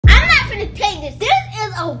to tell you this. This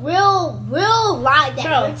is a real lie that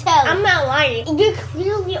you're telling. I'm not lying. You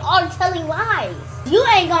clearly are telling lies. You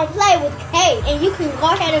ain't gonna play with Kate, and you can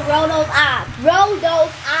go ahead and roll those eyes. Roll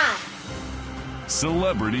those eyes.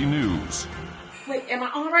 Celebrity news. Wait, am I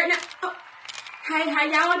on right now? Oh. Hey, how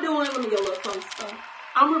y'all doing? Let me go look closer.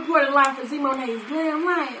 I'm reporting live for Zi'Mońae's Glam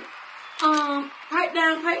Live. Pipe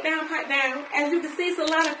down. As you can see, it's a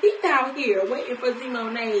lot of people out here waiting for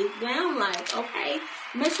Zi'Mońae's Glam Live, okay?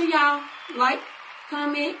 Make sure y'all like,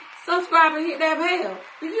 comment, subscribe, and hit that bell.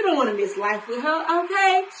 If you don't want to miss life with her,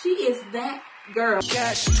 okay? She is that girl.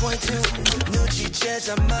 Catch 22, 눈치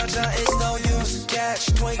채자마자 it's no use.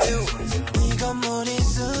 Catch 22, 이건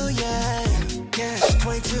무리수야. Catch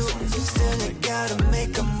 22, still you gotta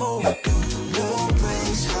make a move. No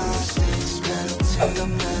breaks, hostage, pedal to the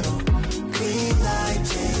metal. Green light,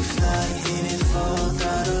 take flight, hit it full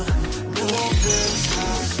throttle. No breaks,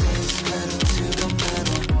 hostage, pedal to the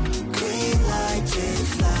metal. Green light, take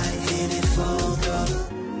flight, hit it full throttle.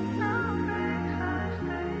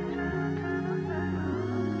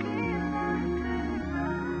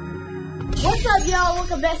 What's up, y'all?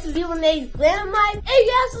 Welcome back to Zi'Mońae's Glam Life. If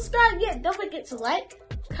y'all subscribe yet, don't forget to like,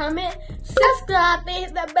 comment, subscribe, and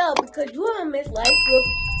hit that bell because you won't miss life with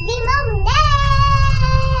Zi'Mońae!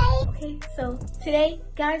 Okay, so today,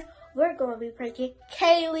 guys, we're going to be pranking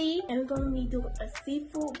Kaylee, and we're going to be doing a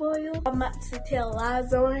seafood boil. I'm about to tell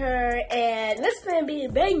lies on her, and this is going to be a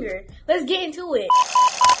banger. Let's get into it.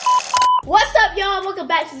 What's up, y'all? Welcome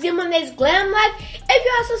back to Zi'Mońae's Glam Life. If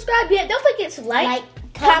y'all subscribe yet, don't forget to like,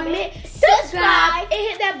 comment, subscribe, and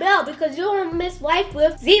hit that bell because you don't miss life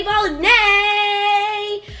with Zi'Mońae.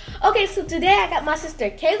 Okay, so today I got my sister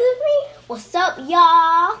Kaylee with me. What's up,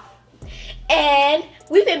 y'all? And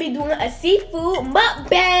we're gonna be doing a seafood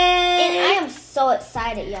mukbang. And I am so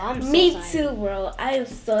excited, y'all. Me too, bro. I am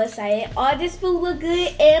so excited. All this food look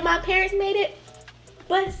good, and my parents made it.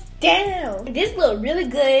 But damn, this look really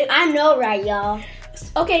good. I know, right, y'all?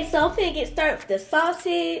 Okay, so I'm gonna get started with the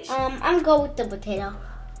sausage. I'm gonna go with the potato.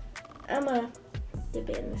 I'm gonna dip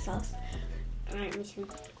it in the sauce. Alright, me too.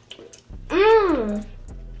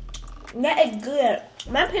 That is good.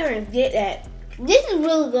 My parents did that. This is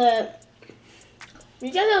really good.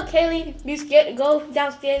 Did y'all know Kaylee be scared to go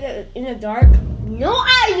downstairs in the dark? No,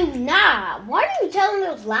 I do not. What are you telling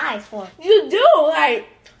those lies for? You do, like,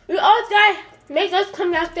 you always gotta make us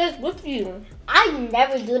come downstairs with you. I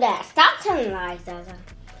never do that. Stop telling lies, Zaza.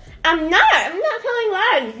 I'm not telling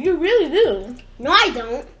lies. You really do. No, I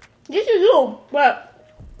don't. Yes, you do.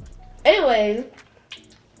 But, anyways.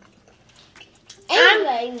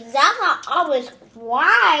 Zaza always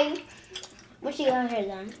cries when she got her hair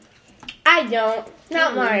done. I don't.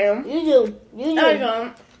 Not mine. You do. You do. I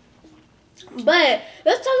don't. But,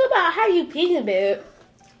 let's talk about how you pee in bed.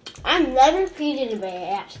 I never peed in the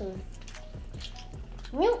bed, actually.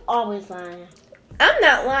 You always lying. I'm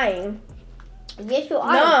not lying. Yes, you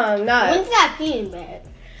are. No, I'm not. When did I pee in bed?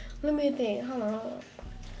 Let me think. Hold on.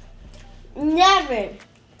 Never.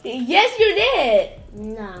 Yes, you did.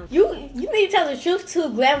 No. You need to tell the truth to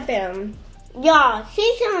Glam fam. Y'all,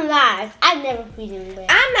 she's telling lies. I never peed in bed.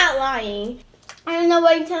 I'm not lying. I don't know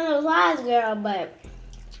why you're telling those lies, girl, but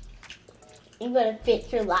you better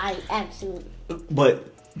fix your lies, absolutely. But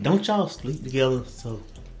don't y'all sleep together? So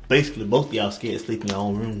basically, both of y'all scared to sleep in your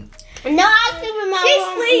own room. No, I sleep in my room. She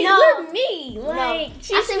sleeps with me. Like,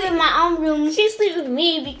 no. I sleep in my own room. She sleeps with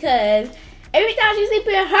me because every time she sleeps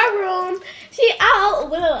in her room, she out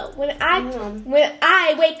when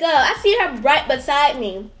I wake up, I see her right beside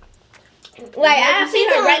me. Like, I see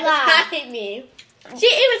her right beside me. She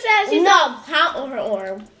even says she saw a clown on her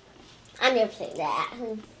arm. I never say that.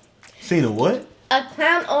 Seen a what? A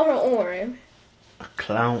clown on her arm. A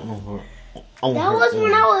clown on her.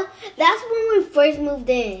 That's when we first moved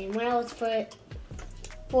in. When I was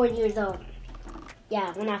 4 years old.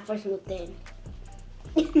 Yeah, when I first moved in.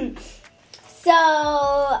 So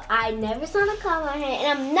I never saw the clown on her,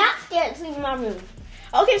 and I'm not scared to sleep in my room.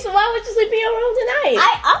 Okay, so why would you sleep in your room tonight?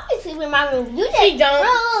 I always sleep in my room. You She don't.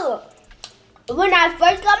 Bro, when I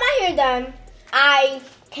first got my hair done, I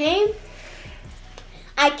came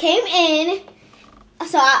in.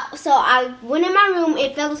 So I went in my room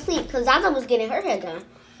and fell asleep because Zaza was getting her hair done.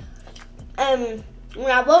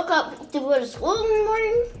 When I woke up to go to school in the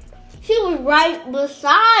morning, she was right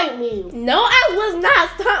beside me. No, I was not.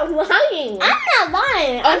 Stop lying. I'm not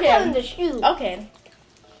lying. Okay. I'm telling the truth. Okay.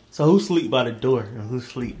 So who sleep by the door and who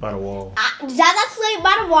sleep by the wall? Zaza sleep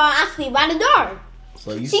by the wall. I sleep by the door.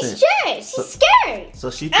 So you She's scared. She's scared. So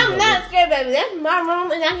she. I'm not scared, baby. That's my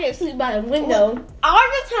room, and I can sleep by the window. All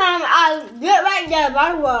the time, I get right there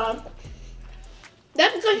by the wall.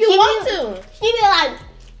 That's because you want to. She be like,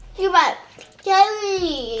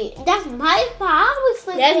 Kaylee, that's my spot. I was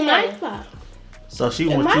sleeping That's there. my spot. So she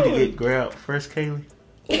wants you to get grabbed first, Kaylee?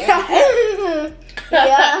 Yeah.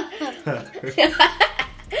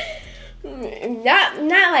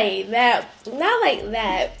 Not like that. Not like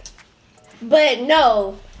that. But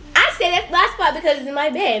no. I say that's my spot because it's in my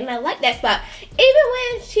bed and I like that spot.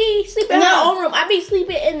 Even when she sleep in her own room, I be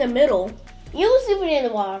sleeping in the middle. You was sleeping in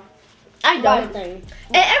the wall. I don't. Thing.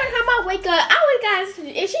 And every time I wake up, I always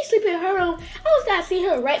gotta, if she sleep in her room, I always gotta see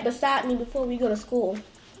her right beside me before we go to school.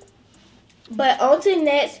 But on to the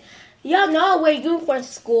next, y'all know I wear uniforms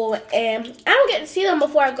to school, and I don't get to see them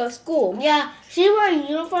before I go to school. Yeah, she wear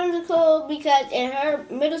uniforms to school because in her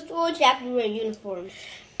middle school, she have to wear uniforms.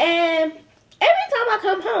 And every time I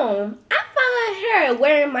come home, I find her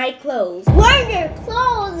wearing my clothes. Wear your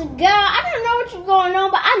clothes, girl. I don't know what's going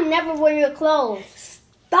on, but I never wear your clothes.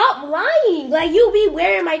 Stop lying. Like, you be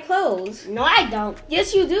wearing my clothes. No, I don't.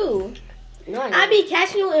 Yes, you do. No, I don't. I be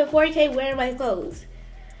catching you in 4K wearing my clothes.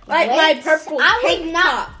 Like Wait, my purple I tank was not.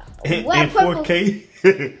 top. In What purple- 4K?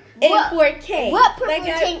 In What- 4K. What purple Like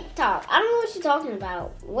tank top? I don't know what you're talking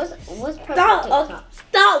about. What's purple Stop, tank top?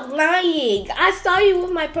 stop lying. I saw you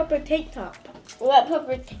with my purple tank top. What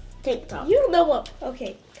purple tank top? You know what?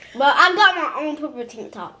 Okay. But I got my own purple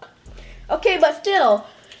tank top. Okay, but still,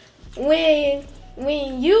 when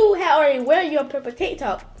you had already wear your purple tank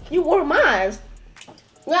top, you wore mine.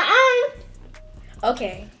 Yeah,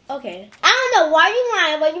 Okay. I don't know why you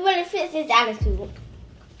lying, but you better fix this attitude.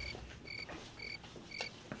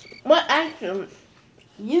 What action?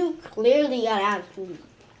 You clearly got attitude.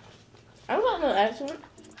 I don't got no action.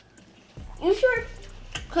 You sure?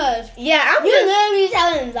 Cause Yeah, I'm you just. literally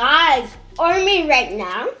telling lies on me right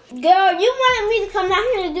now. Girl, you wanted me to come down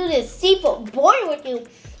here to do this seafood boil with you,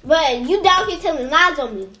 but you down here telling lies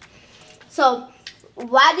on me. So,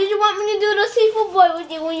 why did you want me to do the seafood boil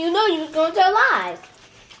with you when you know you was going to tell lies?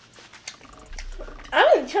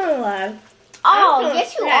 I'm not telling lies. Oh, telling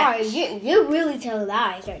yes you facts. are. You're really telling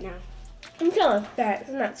lies right now. I'm telling facts.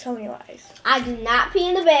 I'm not telling lies. I do not pee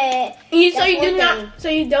in the bed. So That's you do one not. thing. So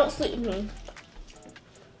you don't sleep with me.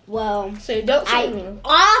 Well, So you don't sleep with I me.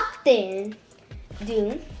 often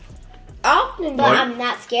do, Often, but What? I'm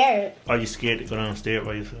not scared. Are you scared to go downstairs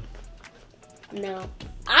by yourself? No.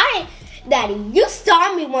 Daddy, you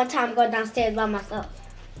saw me one time go downstairs by myself.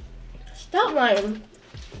 Stop lying.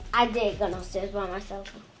 I did go downstairs by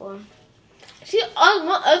myself before. She always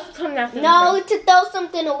want us to come down. No, to throw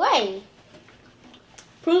something away.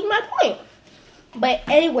 Proves my point. But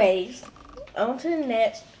anyways, on to the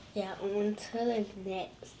next. Yeah, on to the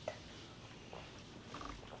next.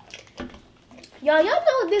 Y'all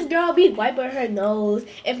know this girl be wiping her nose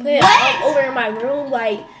and putting it What? all over in my room,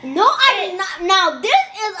 like, No, I did not. Now, this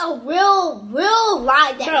is a real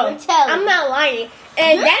lie that bro, you're telling. I'm not lying.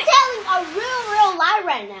 And You're that telling a real lie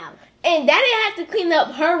right now. and Daddy had to clean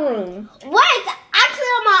up her room. What? I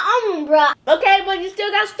cleared my own room, bro. Okay, but you still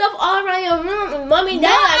got stuff all around your room, and Mommy and No,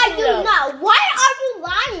 Dad I cleaned do up. not. Why are you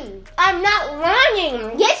lying? I'm not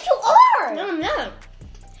lying. Yes, you are. No, I'm not.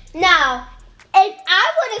 Now, if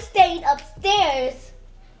I would have stayed upstairs,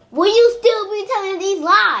 will you still be telling these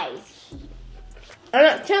lies? I'm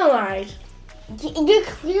not telling lies. You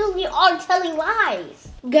clearly are telling lies.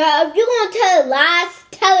 Girl, if you're gonna tell lies,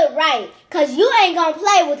 tell it right. Cause you ain't gonna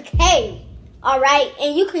play with Kay. Alright?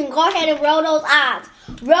 And you can go ahead and roll those eyes.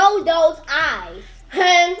 Roll those eyes.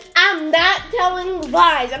 Hun, I'm not telling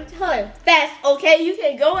lies. I'm telling facts, okay? You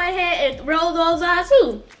can go ahead and roll those eyes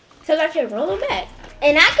too. Because I can roll them back.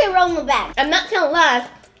 And I can roll them back. I'm not telling lies.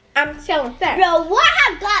 I'm telling facts. Bro, what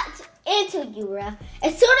have got into you, bro?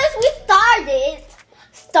 As soon as we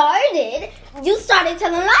started, you started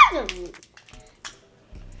telling lies on me.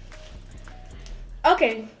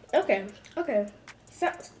 Okay. So,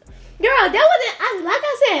 girl, that wasn't, like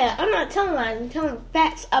I said, I'm not telling lies. I'm telling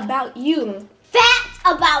facts about you. Facts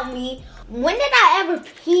about me. When did I ever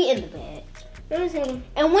pee in the bed? Let me see.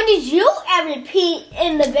 And when did you ever pee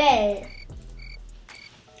in the bed?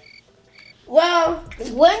 Well,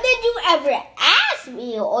 When did you ever ask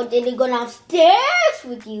me, or did it go downstairs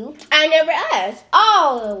with you? I never asked.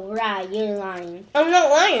 Oh, right, you're lying. I'm not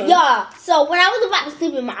lying. Yeah, so when I was about to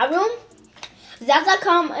sleep in my room, Zaza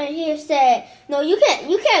come in here and said, no, you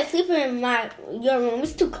can't sleep in your room.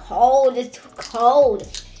 It's too cold.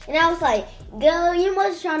 And I was like, girl, you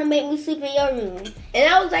must trying to make me sleep in your room.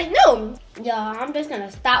 And I was like, no. Yeah, I'm just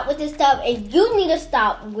gonna stop with this stuff, and you need to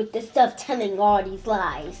stop with this stuff telling all these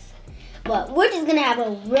lies. But we're just gonna have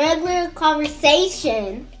a regular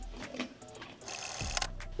conversation.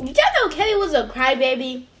 Did y'all know Kelly was a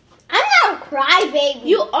crybaby? I'm not a crybaby.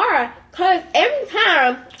 You are, because every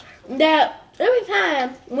time that every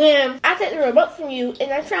time when I take the remote from you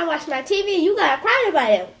and I try to watch my TV, you gotta cry about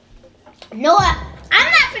it. No, I'm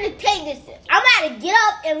not finna take this. I'm about to get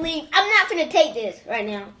up and leave. I'm not finna take this right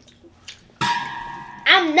now.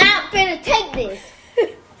 I'm not finna take this.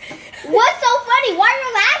 What's so funny? Why are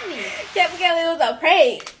you laughing? Just because it was a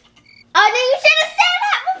prank. Oh, then you should have said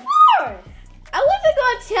that before. I wasn't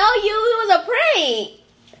gonna tell you it was a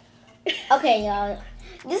prank. Okay, y'all.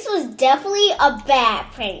 This was definitely a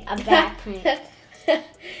bad prank. A bad prank.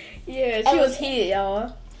 Yeah, she was heated,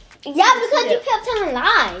 y'all. Yeah, because you kept telling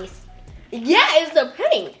lies. Yeah, it's a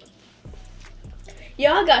prank.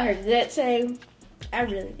 Y'all got her that same. I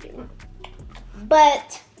really do.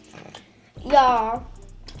 But, y'all,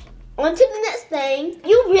 on to the next thing.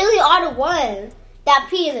 You really are the one that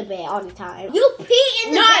pee in the bed all the time. You pee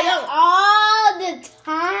in the bed all the time.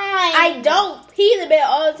 I don't pee in the bed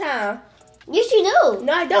all the time. Yes, you do.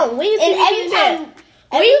 No, I don't. When you see And me pee in the bed,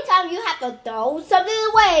 every time you have to throw something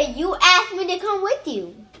away, you ask me to come with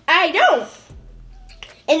you. I don't.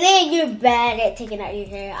 And then you're bad at taking out your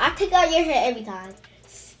hair. I take out your hair every time.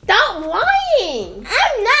 Stop lying.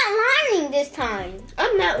 I'm not lying this time.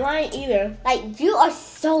 I'm not lying either. Like, you are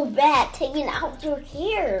so bad taking out your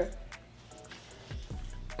hair.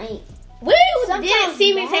 Like, When you didn't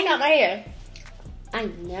see me take out my hair? I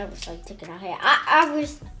never started taking out hair. I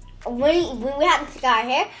was when we had to take out our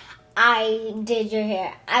hair, I did your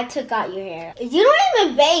hair. I took out your hair. You don't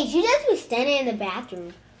even bathe. You just be standing in the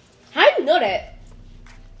bathroom. How do you know that?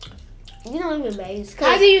 You don't even bathe.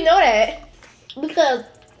 How do you know that? Because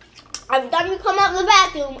every time you come out of the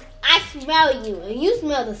bathroom, I smell you, and you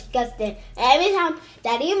smell disgusting. And every time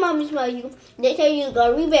Daddy and Mommy smell you, they tell you to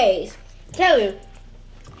go rebathe. Tell you.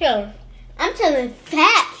 I'm telling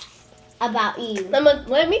facts about you.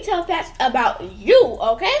 Let me tell facts about you,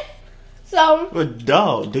 okay? So. But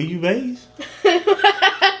dog, do you bathe?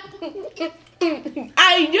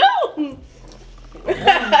 I do.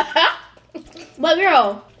 But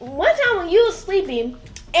girl, one time when you was sleeping,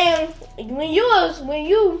 and when you was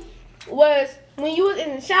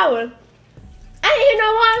in the shower, I didn't hear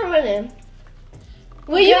no water running.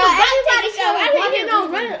 When you was about to take a shower, I didn't hear no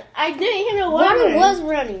running. I didn't hear no water. Water was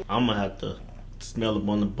running. I'm gonna have to smell up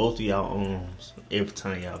on both of y'all arms every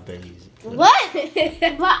time y'all bathe. What?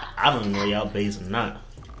 But I don't know y'all bathe or not.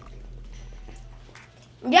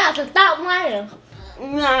 Yeah, so stop lying.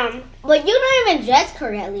 But you don't even dress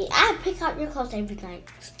correctly. I pick out your clothes every night.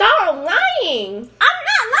 Stop lying. I'm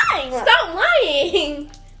not lying. Stop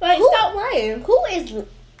lying. Like, stop lying. Who is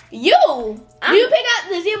You. Do you pick out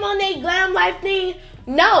the Zi'Mońae Glam life thing?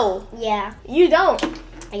 No. Yeah, You don't.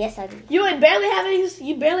 I guess I do. You barely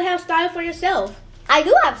have style for yourself. I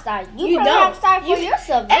do have style. You don't have style for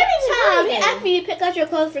yourself. Every time you ask me to pick out your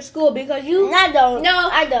clothes for school because you. I don't. No,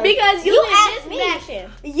 I don't. Because you ask me. mismatching.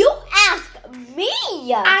 You ask me.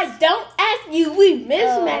 I don't ask you. We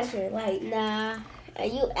mismatching. Like, nah,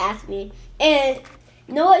 you ask me. And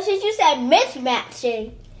you know what? Since you said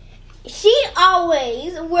mismatching, she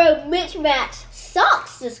always wear mismatched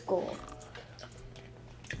socks to school.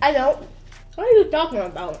 I don't. What are you talking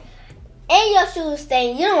about? And your shoes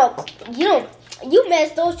stain. You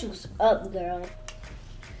messed those shoes up, girl.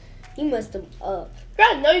 You messed them up.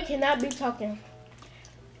 Girl, no, you cannot be talking.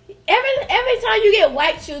 Every time you get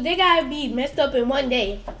white shoes, they gotta be messed up in one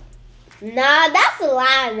day. Nah, that's a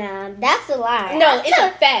lie. Now that's a lie. No, it's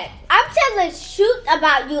a fact. I'm telling truth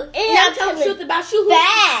about you. And I'm telling truth about you.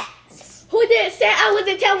 Facts. Who did say I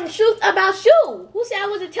wasn't telling truth about you? Who said I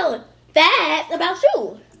wasn't telling facts about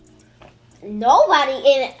you? Nobody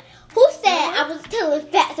in it. Who said I was telling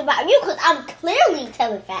facts about you? Because I'm clearly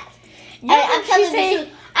telling facts. Yeah, and I'm telling the truth.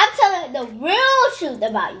 I'm telling the real truth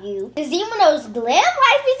about you. Because even though Glam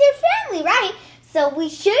life is your family, right? So we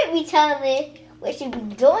should be telling what you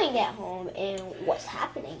be doing at home and what's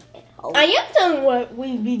happening at home. I am telling what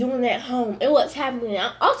we be doing at home and what's happening.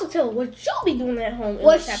 I'm also telling what you be doing at home and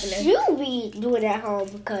what's happening. What you be doing at home,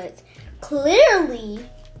 because clearly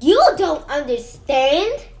you don't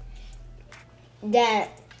understand that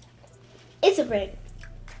it's a prank.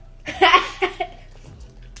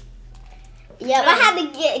 Yeah, I had to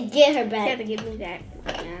get her back. You had to give me that.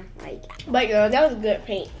 Yeah, like. But girl, that was a good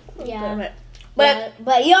prank. Yeah.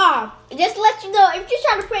 But y'all, just to let you know, if you're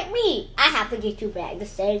trying to prank me, I have to get you back the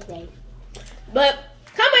same thing. But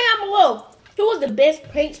comment down below. Who was the best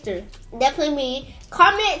prankster? Definitely me.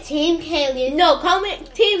 Comment Team Kaylin. No,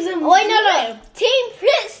 comment Team Zi'Mońae. Oh, wait, no. Team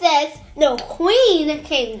Princess. No, Queen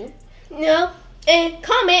Kaylin. No. And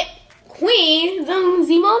comment Queen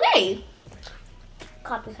Zi'Mońae.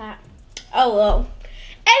 Copycat. Oh, well.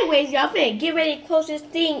 Anyways, y'all finna get ready to close this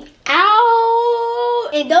thing out.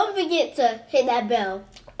 And don't forget to hit that bell.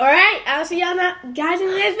 Alright, I'll see y'all guys in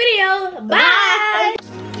the next video. Bye.